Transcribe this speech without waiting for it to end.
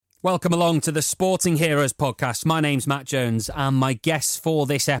Welcome along to the Sporting Heroes podcast. My name's Matt Jones, and my guest for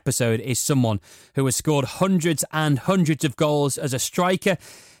this episode is someone who has scored hundreds and hundreds of goals as a striker.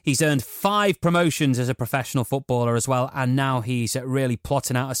 He's earned 5 promotions as a professional footballer as well, and now he's really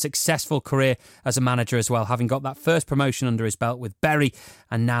plotting out a successful career as a manager as well, having got that first promotion under his belt with Bury,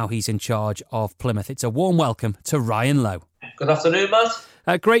 and now he's in charge of Plymouth. It's a warm welcome to Ryan Lowe. Good afternoon,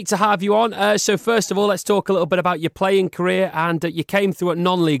 Matt. Great to have you on. So first of all, let's talk a little bit about your playing career, and you came through at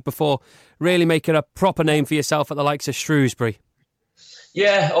non-league before really making a proper name for yourself at the likes of Shrewsbury.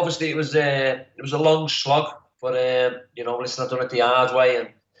 Yeah, obviously it was a long slog, but listen, I've done it the hard way, and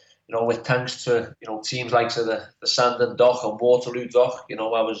with thanks to teams like the Sandon Dock and Waterloo Dock,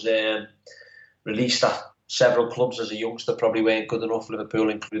 I was released at several clubs as a youngster, probably weren't good enough.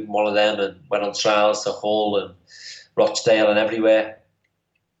 Liverpool including one of them, and went on trials to Hull and Rochdale and everywhere.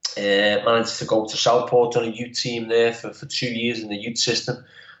 Managed to go to Southport on a youth team there for 2 years in the youth system,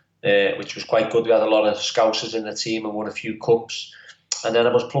 which was quite good. We had a lot of Scousers in the team and won a few cups. And then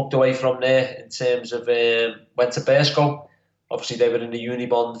I was plucked away from there in terms of went to Bearscough. Obviously, they were in the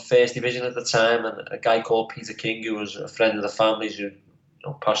Unibond First Division at the time, and a guy called Peter King, who was a friend of the family's, who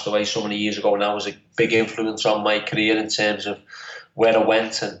passed away so many years ago now, was a big influence on my career in terms of where I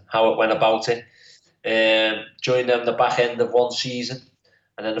went and how I went about it. Joined them the back end of one season.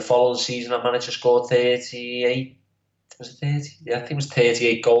 And then the following season, I managed to score 38. Was it 30? Yeah, I think it was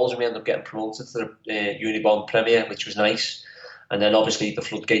 38 goals, and we ended up getting promoted to the Unibond Premier, which was nice. And then obviously the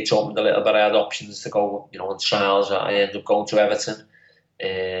floodgates opened a little bit. I had options to go, on trials. I ended up going to Everton.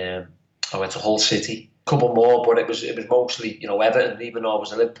 I went to Hull City. A couple more, but it was mostly Everton. Even though I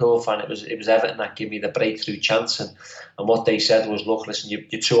was a Liverpool fan, it was Everton that gave me the breakthrough chance. And what they said was, look, listen,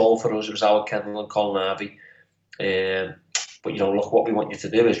 you're too old for us. It was Howard Kendall and Colin Harvey. But look, what we want you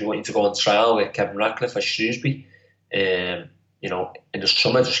to do is we want you to go on trial with Kevin Ratcliffe at Shrewsbury. In the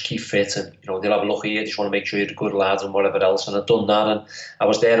summer, just keep fit, and they'll have a look at you. Just want to make sure you're a good lad and whatever else. And I've done that, and I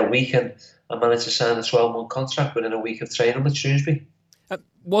was there a week, and I managed to sign a 12-month contract within a week of training with Shrewsbury.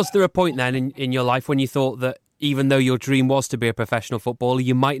 Was there a point then in your life when you thought that even though your dream was to be a professional footballer,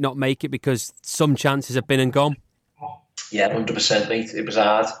 you might not make it because some chances have been and gone? Yeah, 100%, mate. It was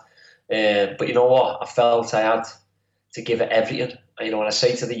hard, but you know what? I felt I had to give it everything. And I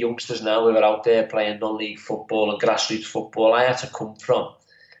say to the youngsters now who are out there playing non-league football and grassroots football, I had to come from,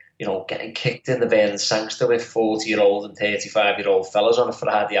 getting kicked in the Vernon Sangster with 40-year-old and 35-year-old fellas on a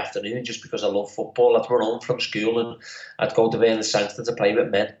Friday afternoon just because I love football. I'd run home from school and I'd go to Vernon Sangster to play with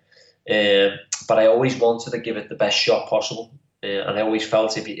men. But I always wanted to give it the best shot possible. And I always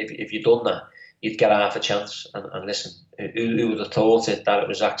felt if you'd done that, you'd get half a chance. And listen, who would have thought that it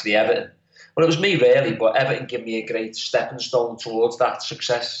was actually Everton? Well, it was me really, but Everton gave me a great stepping stone towards that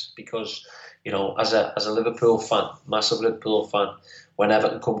success because, as a Liverpool fan, massive Liverpool fan, when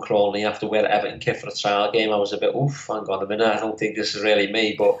Everton come crawling after wear Everton kit for a trial game, I was a bit, hang on a minute, I don't think this is really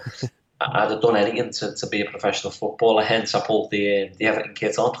me, but I'd have done anything to be a professional footballer, hence I pulled the Everton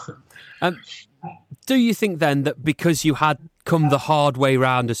kit on. Do you think then that because you had come the hard way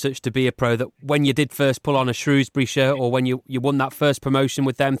round as such to be a pro, that when you did first pull on a Shrewsbury shirt or when you won that first promotion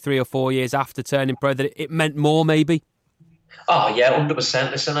with them 3 or 4 years after turning pro, that it meant more maybe? Oh yeah,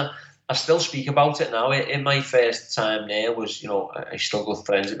 100%. Listen, I still speak about it now. In my first time there was, I still good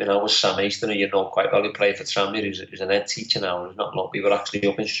friends with me now, was Sam Easton, who quite well, he played for Tranmere, who's an head teacher now. There's not a lot. We were actually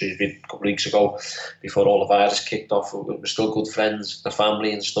up in Shrewsbury a couple of weeks ago before all the virus kicked off. We were still good friends, the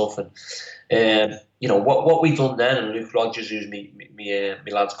family and stuff. And what we done then, and Luke Rogers, who's me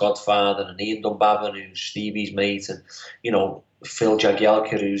lad's godfather, and Ian Dunbavin, who's Stevie's mate, and Phil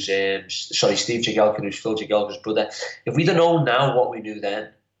Jagielka, who's Steve Jagielka, who's Phil Jagielka's brother. If we'd have known now what we knew then,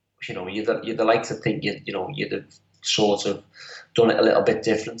 you'd like to think you'd have sort of done it a little bit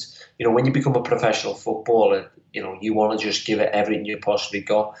different. When you become a professional footballer, you want to just give it everything you possibly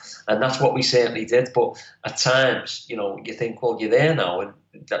got, and that's what we certainly did. But at times, you think, well, you're there now, and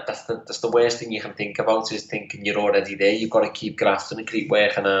that's the worst thing you can think about is thinking you're already there. You've got to keep grafting and keep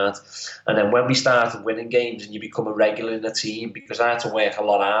working hard. And then when we started winning games and you become a regular in the team, because I had to work a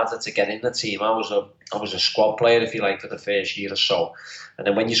lot harder to get in the team. I was a squad player, if you like, for the first year or so. And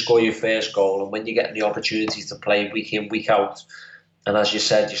then when you score your first goal and when you're getting the opportunities to play week in, week out, and as you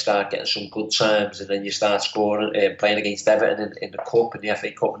said, you start getting some good times, and then you start scoring, playing against Everton in the Cup and the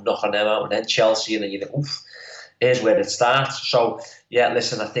FA Cup and knocking them out, and then Chelsea, and then you think, oof, here's where it starts. So, yeah,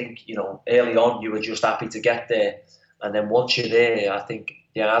 listen, I think, early on you were just happy to get there. And then once you're there, I think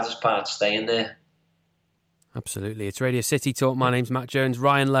the hardest part's staying there. Absolutely. It's Radio City Talk. My name's Matt Jones.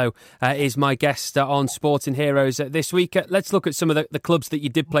 Ryan Lowe is my guest on Sporting Heroes this week. Let's look at some of the clubs that you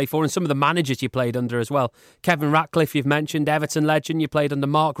did play for and some of the managers you played under as well. Kevin Ratcliffe, you've mentioned, Everton legend. You played under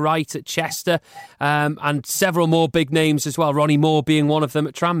Mark Wright at Chester, and several more big names as well, Ronnie Moore being one of them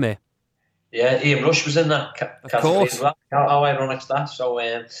at Tranmere. Yeah, Ian Rush was in that category as well. How ironic's that? So,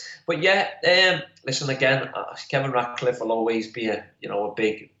 but yeah, listen again. Kevin Ratcliffe will always be a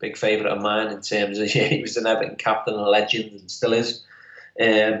big favourite of mine in terms of he was an Everton captain and a legend and still is.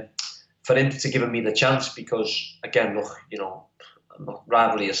 For him to give me the chance because again, look,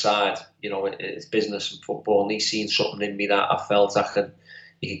 rivalry aside, it's business and football, and he's seen something in me that I felt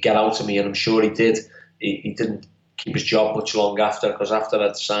he could get out of me, and I'm sure he did. He didn't keep his job much long after, because after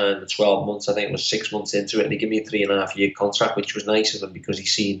I'd signed the 12 months, I think it was 6 months into it, and he gave me a 3.5-year contract, which was nice of him because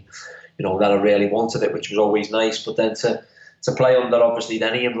he's seen, that I really wanted it, which was always nice. But then to play under, obviously,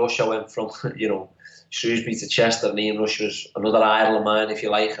 then Ian Rush, I went from, Shrewsbury to Chester, and Ian Rush was another idol of mine, if you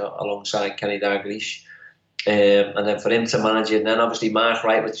like, alongside Kenny Dalglish. And then for him to manage it, and then obviously Mark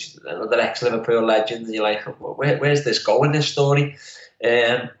Wright, which is another ex-Liverpool legend, and you're like, where's this going, this story?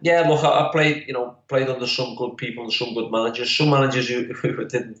 Yeah, look, I played under some good people and some good managers. Some managers who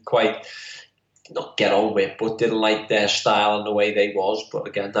didn't quite not get on with, but didn't like their style and the way they was. But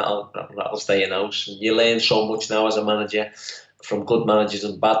again, that'll stay in house. And you learn so much now as a manager from good managers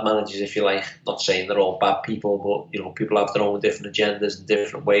and bad managers, if you like. Not saying they're all bad people, but people have their own different agendas and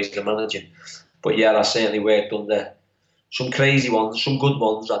different ways of managing. But yeah, I certainly worked under some crazy ones, some good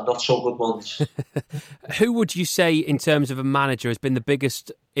ones, and not so good ones. Who would you say, in terms of a manager, has been the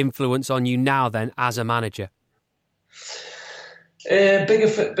biggest influence on you now then, as a manager?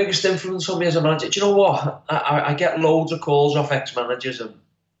 Biggest influence on me as a manager? Do you know what? I get loads of calls off ex-managers, and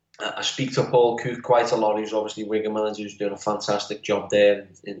I speak to Paul Cook quite a lot, who's obviously Wigan manager, who's doing a fantastic job there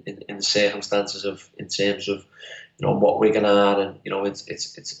in the circumstances in terms of what Wigan are, and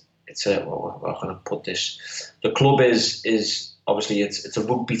it's a, how can I put this? The club is obviously it's a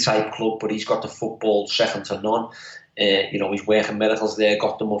rugby type club, but he's got the football second to none. He's working miracles there,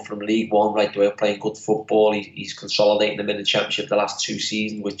 got them up from League One right the way, playing good football. He's consolidating them in the Championship the last 2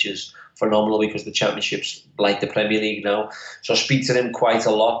 seasons, which is phenomenal because the Championship's like the Premier League now. So I speak to him quite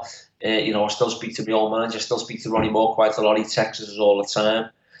a lot. I still speak to my old manager, still speak to Ronnie Moore quite a lot. He texts us all the time.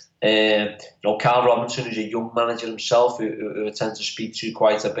 Carl Robinson, who's a young manager himself, who I tend to speak to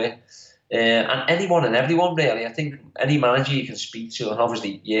quite a bit. And anyone and everyone, really. I think any manager you can speak to, and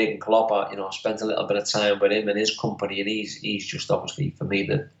obviously Jurgen Klopp, I spent a little bit of time with him and his company, and he's just obviously, for me,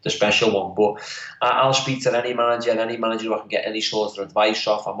 the special one. But I'll speak to any manager who I can get any sort of advice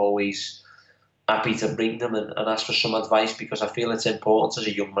off. I'm always happy to bring them and ask for some advice, because I feel it's important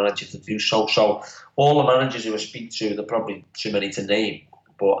as a young manager to do so. So all the managers who I speak to, they're probably too many to name,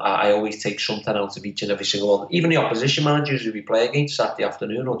 but I always take something out of each and every single one. Even the opposition managers who we play against Saturday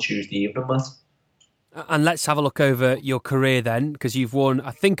afternoon or Tuesday evening, Matt. And let's have a look over your career then, because you've won,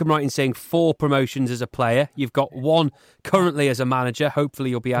 I think I'm right in saying, 4 promotions as a player. You've got 1 currently as a manager. Hopefully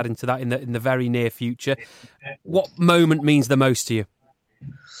you'll be adding to that in the very near future. What moment means the most to you?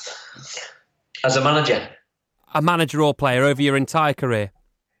 As a manager? A manager or player over your entire career?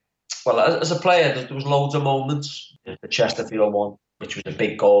 Well, as a player, there was loads of moments. The Chesterfield one, which was a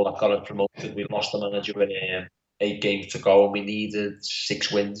big goal that got us promoted. We lost the manager with 8 games to go, and we needed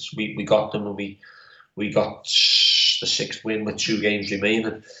 6 wins. We got them, and we got the 6th win with 2 games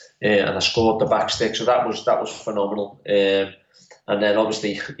remaining, and I scored the back stick. So that was phenomenal. And then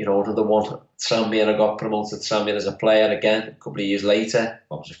obviously, another one, Tranmere, I got promoted to Tranmere as a player again a couple of years later.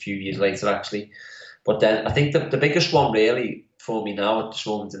 Well, it was a few years later actually. But then I think the biggest one really for me now at this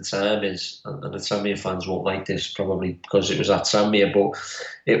moment in time is, and the Tranmere fans won't like this probably because it was at Tranmere, but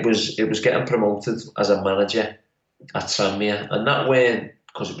it was getting promoted as a manager at Tranmere, and that weren't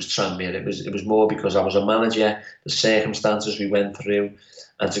because it was Tranmere. It was more because I was a manager, the circumstances we went through,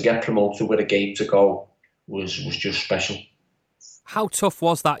 and to get promoted with a game to go was just special. How tough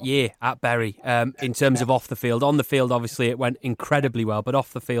was that year at Bury in terms of off the field? On the field, obviously, it went incredibly well, but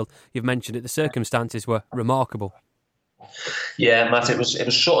off the field, you've mentioned it, the circumstances were remarkable. Yeah, Matt, it was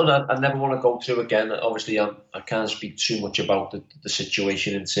something I never want to go through again. Obviously, I can't speak too much about the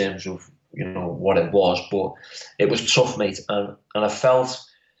situation in terms of what it was, but it was tough, mate. And I felt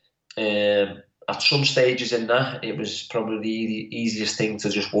at some stages in that it was probably the easiest thing to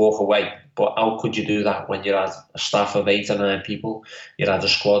just walk away. But how could you do that when you had a staff of 8 or 9 people? You had a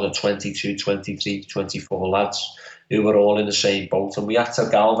squad of 22, 23, 24 lads who were all in the same boat, and we had to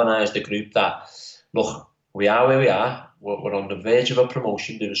galvanise the group that, look, we are where we are. We're on the verge of a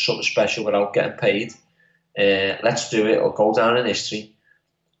promotion, doing something special without getting paid. Let's do it or go down in history.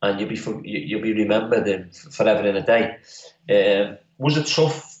 and you'll be remembered forever in a day. Was it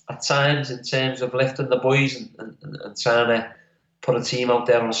tough at times in terms of lifting the boys and trying to put a team out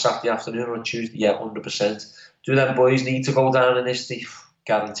there on a Saturday afternoon or a Tuesday? Yeah, 100%. Do them boys need to go down in history?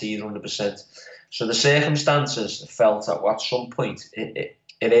 Guaranteed, 100%. So the circumstances felt at some point it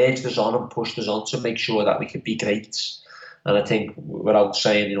urged us on and pushed us on to make sure that we could be greats. And I think, without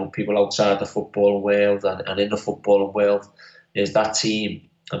saying, people outside the football world and in the footballing world, is that team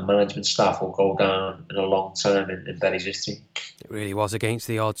and management staff will go down in a long time in Bury's history. It really was against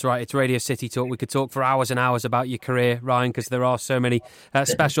the odds, right? It's Radio City Talk. We could talk for hours and hours about your career, Ryan, because there are so many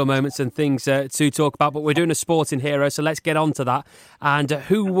special moments and things to talk about. But we're doing a sporting hero, so let's get on to that. And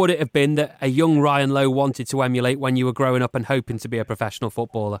who would it have been that a young Ryan Lowe wanted to emulate when you were growing up and hoping to be a professional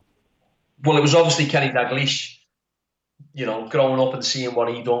footballer? Well, it was obviously Kenny Dalglish. Growing up and seeing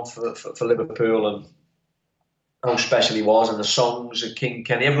what he done for Liverpool and how special he was, and the songs of King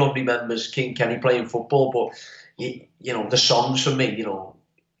Kenny. Everyone remembers King Kenny playing football, but the songs for me,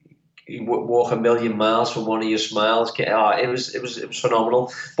 you walk a million miles from one of your smiles. It was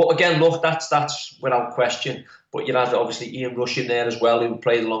phenomenal. But again, look, that's without question. But you had obviously Ian Rush in there as well, who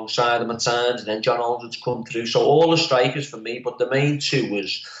played alongside him at times, and then John Aldridge come through. So all the strikers for me, but the main two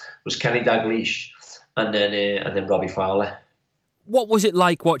was Kenny Dalglish and then Robbie Fowler. What was it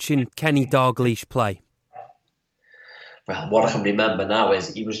like watching Kenny Dalglish play? Well, what I can remember now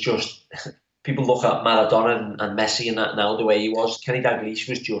is he was just... People look at Maradona and Messi and that now, the way he was. Kenny Dalglish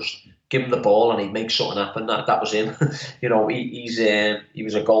was just give him the ball and he'd make something happen. That was him. He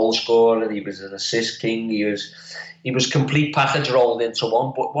was a goal scorer. He was an assist king. He was complete package rolled into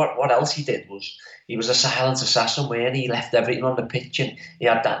one. But what else he did was he was a silent assassin, where he left everything on the pitch, and he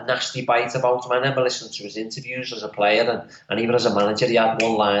had that nasty bite about him. I remember listening to his interviews as a player and even as a manager, he had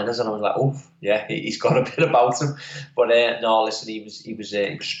one-liners, and I was like, oh yeah, he's got a bit about him. But no, listen, he was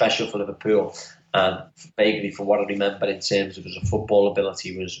special for Liverpool, and vaguely for what I remember in terms of his football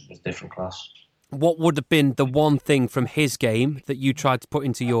ability was different class. What would have been the one thing from his game that you tried to put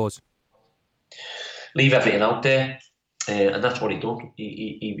into yours? Leave everything out there. And that's what he done.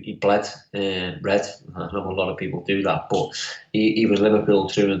 He bled red. I know a lot of people do that, but he was Liverpool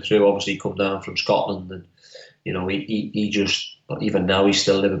through and through. Obviously, he come down from Scotland, and he just, even now, he's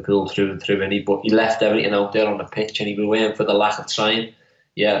still Liverpool through and through. But he left everything out there on the pitch, and he was waiting for the lack of trying.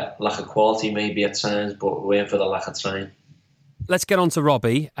 Yeah, lack of quality maybe at times, but waiting for the lack of trying. Let's get on to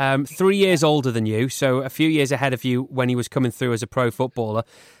Robbie. 3 years older than you, so a few years ahead of you when he was coming through as a pro footballer.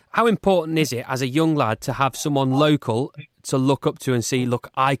 How important is it as a young lad to have someone local to look up to and see, look,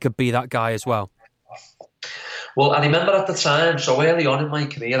 I could be that guy as well? Well, I remember at the time, so early on in my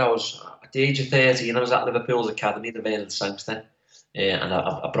career, I was at the age of 13, I was at Liverpool's academy, the Vale and Sangster, and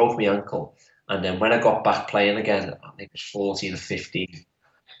I broke my ankle. And then when I got back playing again, I think it was 14 or 15,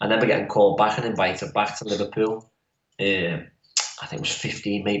 I remember getting called back and invited back to Liverpool. I think it was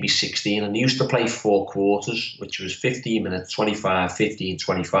 15, maybe 16, and they used to play 4 quarters, which was 15 minutes, 25, 15,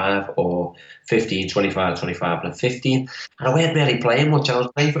 25, or 15, 25, 25, and 15. And I weren't really playing much. I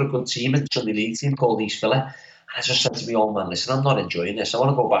was playing for a good team, a Sunday League team called East Villa. And I just said to my old man, listen, I'm not enjoying this. I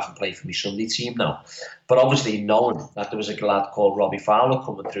want to go back and play for my Sunday team now. But obviously, knowing that there was a lad called Robbie Fowler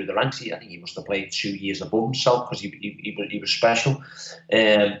coming through the ranks, I think he must have played 2 years above himself because he was special.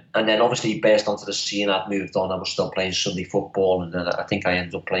 And then obviously he burst onto the scene. I'd moved on. I was still playing Sunday football. And then I think I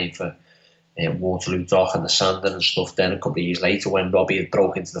ended up playing for Waterloo Dock and the Sandon and stuff then a couple of years later when Robbie had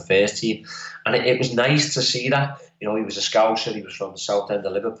broke into the first team. And it was nice to see that. He was a Scouser. He was from the south end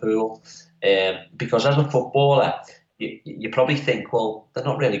of Liverpool. Because as a footballer, you probably think, well, they're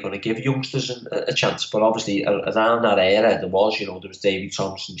not really going to give youngsters a chance. But obviously, around that era, there was David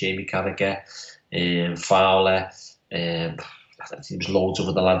Thompson, Jamie Carragher, Fowler. There was loads of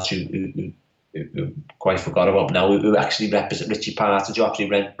other lads who quite forgot about now, who actually represent Richie Partridge, who actually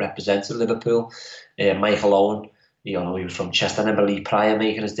represented Liverpool. Michael Owen. He was from Chester. I remember Lee Pryor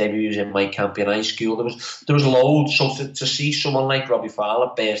making his debut. He was in my Campion High School. There was loads. So to see someone like Robbie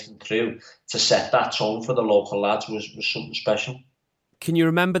Fowler bursting through to set that tone for the local lads was something special. Can you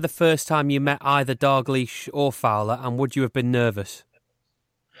remember the first time you met either Dalglish or Fowler, and would you have been nervous?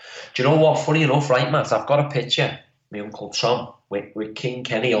 Do you know what? Funny enough, right, Matt? I've got a picture. My Uncle Tom with King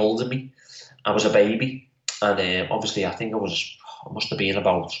Kenny older me. I was a baby, and obviously I think I must have been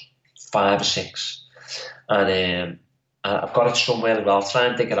about 5 or 6. And I've got it somewhere. I'll try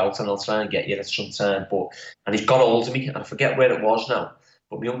and dig it out and I'll try and get you at some time. And he's got hold of me, and I forget where it was now.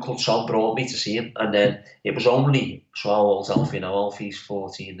 But my Uncle Tom brought me to see him. And then it was only, so how old's Alfie now? Alfie's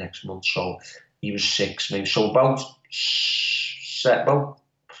 14 next month. So he was 6 maybe. So about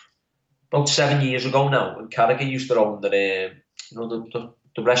 7 years ago now, when Carragher used to own the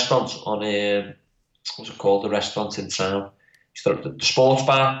the restaurant on what's it called? The restaurant in town. The sports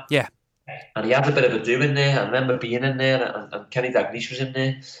bar. Yeah. And he had a bit of a do in there. I remember being in there, and Kenny Dalglish was in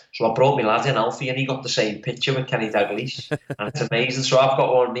there. So I brought my lad in, Alfie, and he got the same picture with Kenny Dalglish. And it's amazing. So I've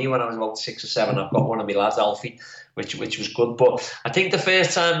got one of me when I was about 6 or 7. I've got one of my lads, Alfie, which was good. But I think the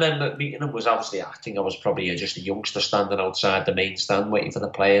first time meeting him was obviously, I think I was probably just a youngster standing outside the main stand waiting for the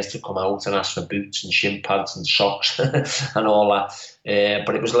players to come out and ask for boots and shin pads and socks and all that.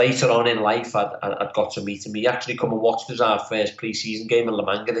 But it was later on in life I'd got to meet him. He actually come and watched us our first pre-season game in La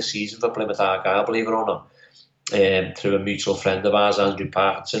Manga this season for Plymouth Argyle, believe it or not, through a mutual friend of ours, Andrew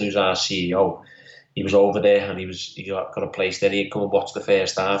Parkinson, who's our CEO. He was over there and he got a place there. He'd come and watch the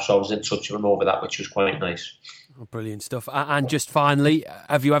first half, so I was in touch with him over that, which was quite nice. Oh, brilliant stuff. And just finally,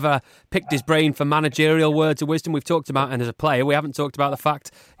 have you ever picked his brain for managerial words of wisdom? We've talked about, and as a player, we haven't talked about the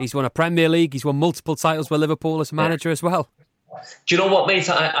fact he's won a Premier League, he's won multiple titles with Liverpool as a manager as well. Do you know what, mate?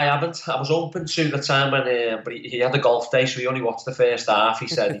 I haven't. I was open to the time when but he had a golf day, so he only watched the first half. He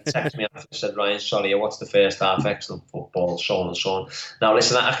texted me after and said, Ryan, sorry, I watched the first half, excellent football, so on and so on. Now,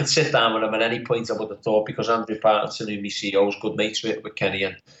 listen, I could sit down with him at any point, I would have thought, because Andrew Parkinson, who my CEO, is good mates with Kenny,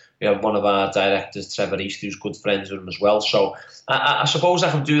 and we have one of our directors, Trevor East, who's good friends with him as well. So I suppose I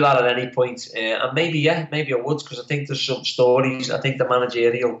can do that at any point. And maybe I would, because I think there's some stories. I think the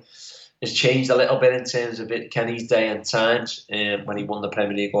managerial has changed a little bit in terms of Kenny's day and times when he won the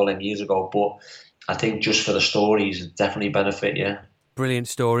Premier League all them years ago. But I think just for the stories, it definitely benefit, yeah. Brilliant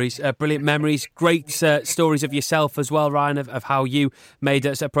stories, brilliant memories, great stories of yourself as well, Ryan, of how you made it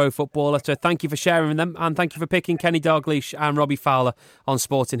as a pro footballer. So thank you for sharing them, and thank you for picking Kenny Dalglish and Robbie Fowler on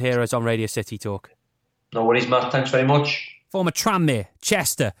Sporting Heroes on Radio City Talk. No worries, Matt. Thanks very much. Former Tranmere,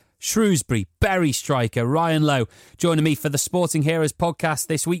 Chester, Shrewsbury, Bury striker Ryan Lowe joining me for the Sporting Heroes podcast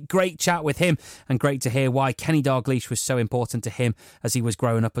this week. Great chat with him, and great to hear why Kenny Dalglish was so important to him as he was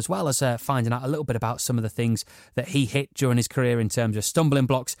growing up, as well as finding out a little bit about some of the things that he hit during his career in terms of stumbling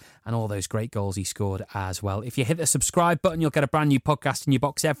blocks and all those great goals he scored as well. If you hit the subscribe button, you'll get a brand new podcast in your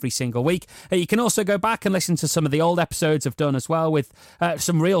box every single week. You can also go back and listen to some of the old episodes I've done as well with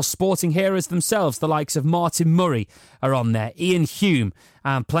some real sporting heroes themselves. The likes of Martin Murray are on there, Ian Hume,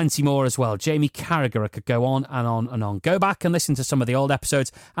 and plenty more as well. Jamie Carragher. I could go on and on and on. Go back and listen to some of the old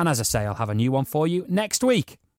episodes, and as I say, I'll have a new one for you next week.